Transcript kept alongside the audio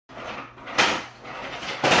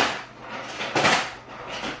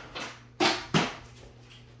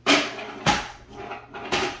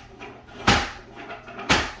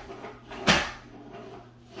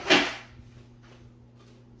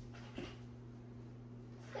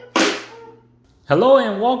Hello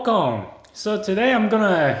and welcome. So today I'm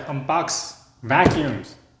gonna unbox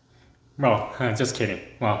vacuums. Well, just kidding.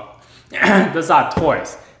 Well, those are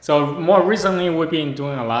toys. So more recently we've been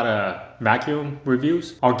doing a lot of vacuum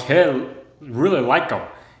reviews. Our kid really like them,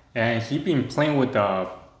 and he been playing with the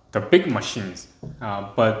big machines.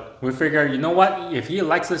 But we figured, you know what? If he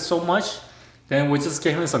likes it so much, then we just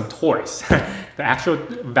give him some toys, the actual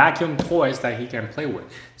vacuum toys that he can play with.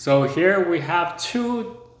 So here we have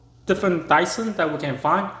two different Dyson that we can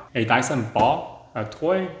find. A Dyson ball, a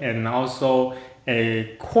toy, and also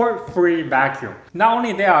a cord-free vacuum. Not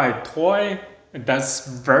only they are a toy that's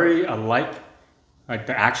very alike like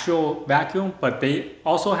the actual vacuum, but they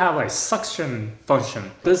also have a suction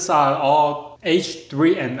function. These are all age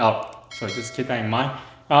 3 and up, so just keep that in mind.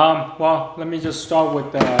 Well, let me just start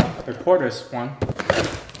with the cordless one.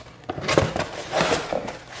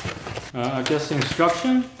 I guess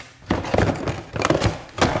instruction.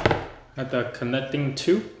 At the connecting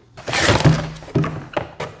tube.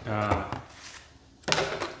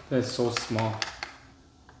 That's so small.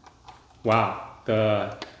 Wow,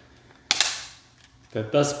 the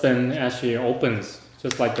dustbin actually opens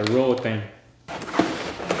just like the real thing.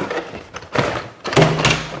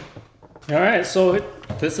 All right, so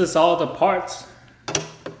this is all the parts.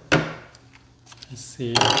 Let's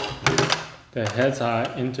see, the heads are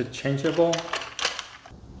interchangeable.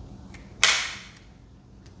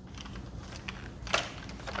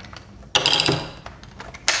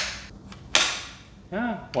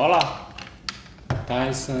 Yeah, voila!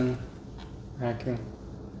 Dyson vacuum.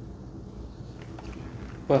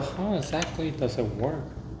 But how exactly does it work?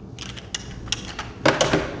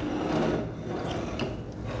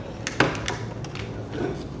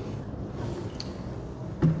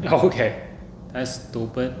 Okay, that's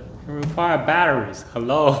stupid. It requires batteries.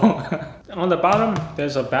 Hello. On the bottom,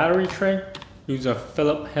 there's a battery tray. Use a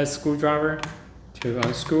Phillips head screwdriver to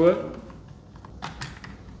unscrew it.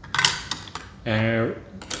 And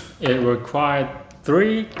it required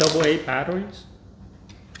 3 AA batteries.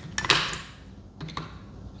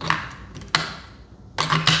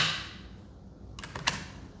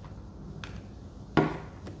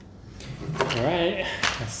 Alright,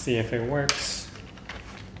 let's see if it works.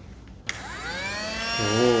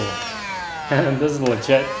 Ooh, and this is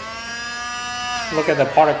legit. Look at the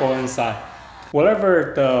particle inside.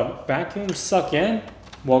 Whatever the vacuum suck in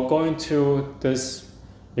will go into this.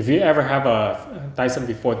 If you ever have a Dyson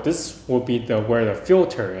before, this will be where the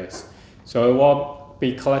filter is. So it will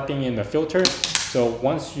be collecting in the filter. So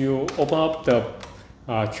once you open up the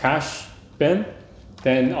trash bin,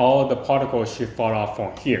 then all the particles should fall off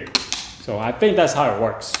from here. So I think that's how it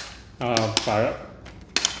works.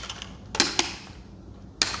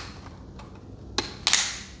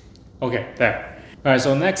 Okay, there. All right,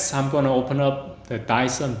 so next I'm gonna open up the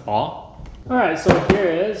Dyson ball. All right, so here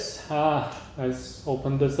it is. Let's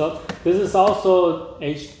open this up. This is also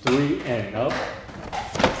age 3 and up.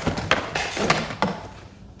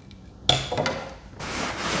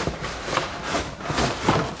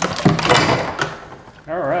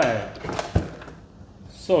 Alright.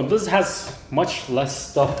 So this has much less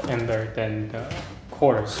stuff in there than the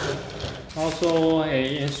quarters. Also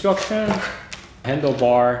a instruction,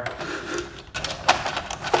 handlebar.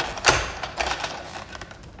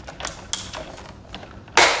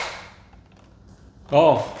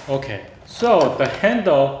 Oh, okay. So the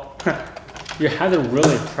handle, you had to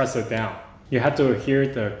really press it down. You had to hear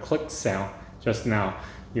the click sound just now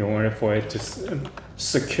in order for it to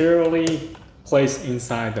securely place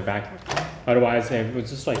inside the vacuum. Otherwise, it would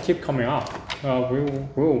just like keep coming off. We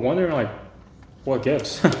were wondering like, what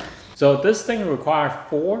gives? So this thing requires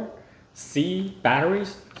 4 C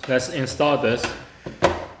batteries. Let's install this.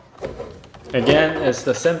 Again, it's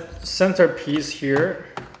the center piece here,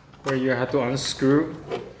 where you have to unscrew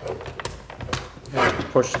and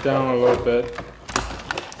push down a little bit.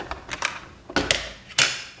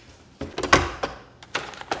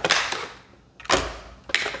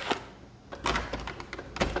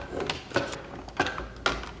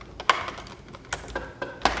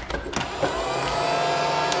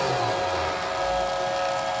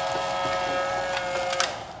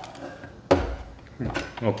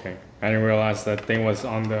 Okay, I didn't realize that thing was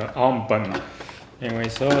on the on button. Anyway,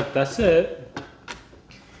 so that's it.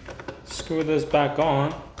 Screw this back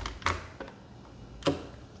on.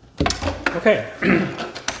 Okay.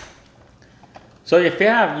 So if you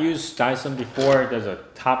have used Dyson before, there's a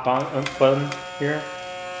top on button here.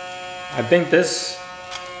 I think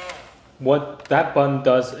what that button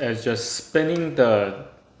does is just spinning the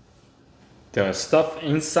stuff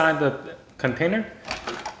inside the container.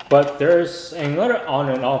 But there's another on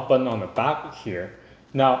and off button on the back here.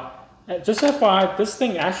 Now, Just FYI, this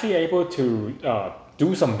thing actually able to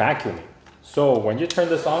do some vacuuming. So when you turn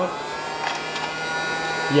this on,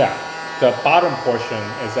 yeah, the bottom portion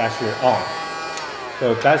is actually on.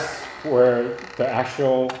 So that's where the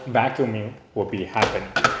actual vacuuming will be happening.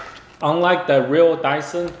 Unlike the real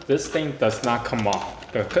Dyson, this thing does not come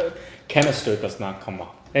off. The canister does not come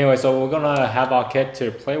off. Anyway, so we're gonna have our kid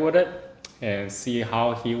to play with it and see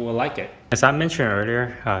how he will like it. As I mentioned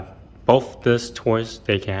earlier, both these toys,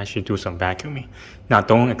 they can actually do some vacuuming. Now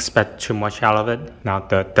don't expect too much out of it. Now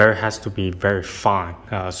the dirt has to be very fine.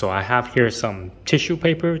 So I have here some tissue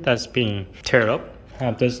paper that's being teared up. I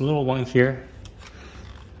have this little one here.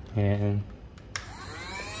 And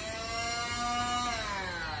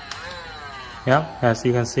yeah, as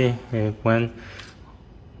you can see, it went,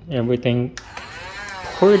 everything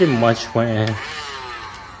pretty much went in.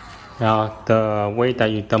 Now the way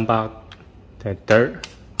that you dump out the dirt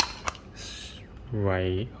is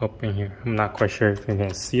right up in here. I'm not quite sure if you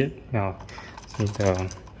can see it. Now see the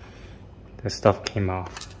stuff came out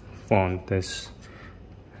from this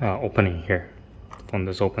opening here.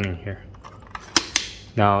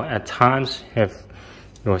 Now at times, if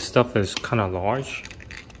your stuff is kind of large,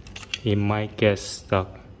 it might get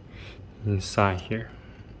stuck inside here.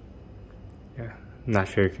 Yeah, I'm not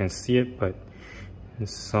sure you can see it, but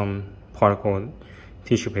there's some particle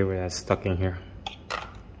tissue paper that's stuck in here.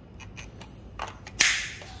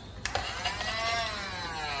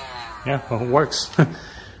 Yeah, well, it works.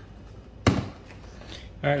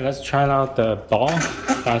 Alright, let's try out the ball,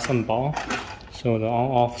 Dyson ball. So the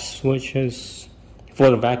on-off switches for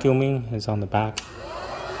the vacuuming is on the back.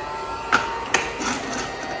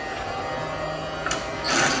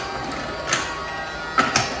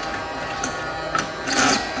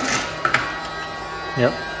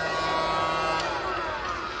 Yep.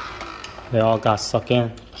 They all got sucked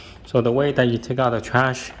in. So the way that you take out the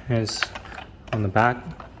trash is on the back.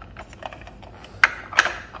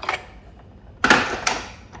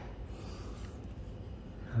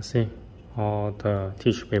 Let's see. All the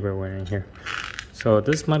tissue paper went in here. So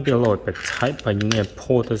this might be a little bit tight, but you need to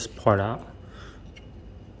pull this part out.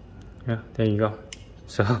 Yeah, there you go.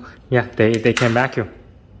 So yeah, they can vacuum.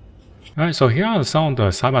 Alright, so here are some of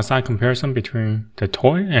the side-by-side comparison between the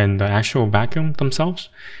toy and the actual vacuum themselves.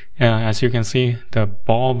 As you can see, the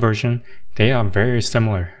ball version, they are very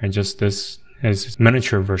similar. It's just this is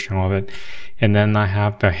miniature version of it. And then I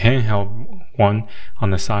have the handheld one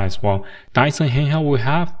on the side as well. Dyson handheld we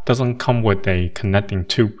have doesn't come with a connecting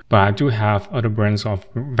tube, but I do have other brands of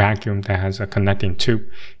vacuum that has a connecting tube.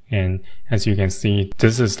 And as you can see,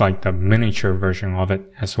 this is like the miniature version of it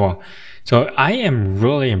as well. So I am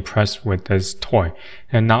really impressed with this toy.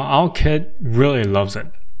 And now our kid really loves it.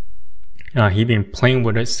 He's been playing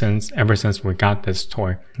with it ever since we got this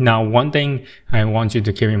toy. Now, one thing I want you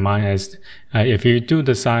to keep in mind is if you do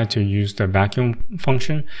decide to use the vacuum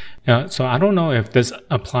function, so I don't know if this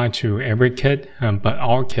applies to every kid, but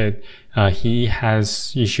our kid, he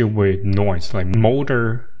has issue with noise, like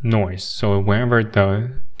motor noise. So whenever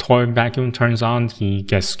the toy vacuum turns on, he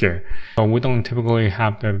gets scared. So we don't typically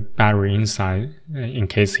have the battery inside in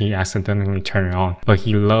case he accidentally turn it on. But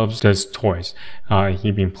he loves this toys.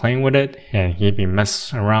 He's been playing with it and he's been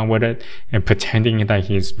messing around with it and pretending that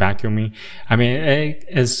he's vacuuming. I mean, it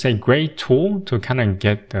is a great tool to kind of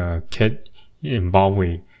get the kid involved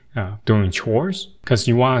with doing chores, because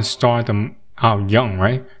you want to start them out young,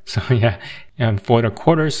 right? So yeah, and for the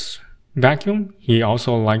quarters vacuum, he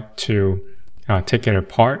also liked to take it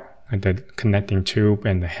apart, like the connecting tube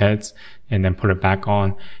and the heads, and then put it back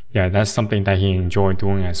on. Yeah, that's something that he enjoyed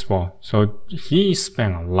doing as well. So he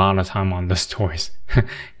spent a lot of time on these toys.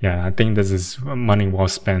 Yeah, I think this is money well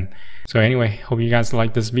spent. So anyway, hope you guys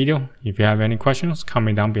like this video. If you have any questions,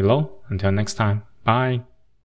 comment down below. Until next time, bye.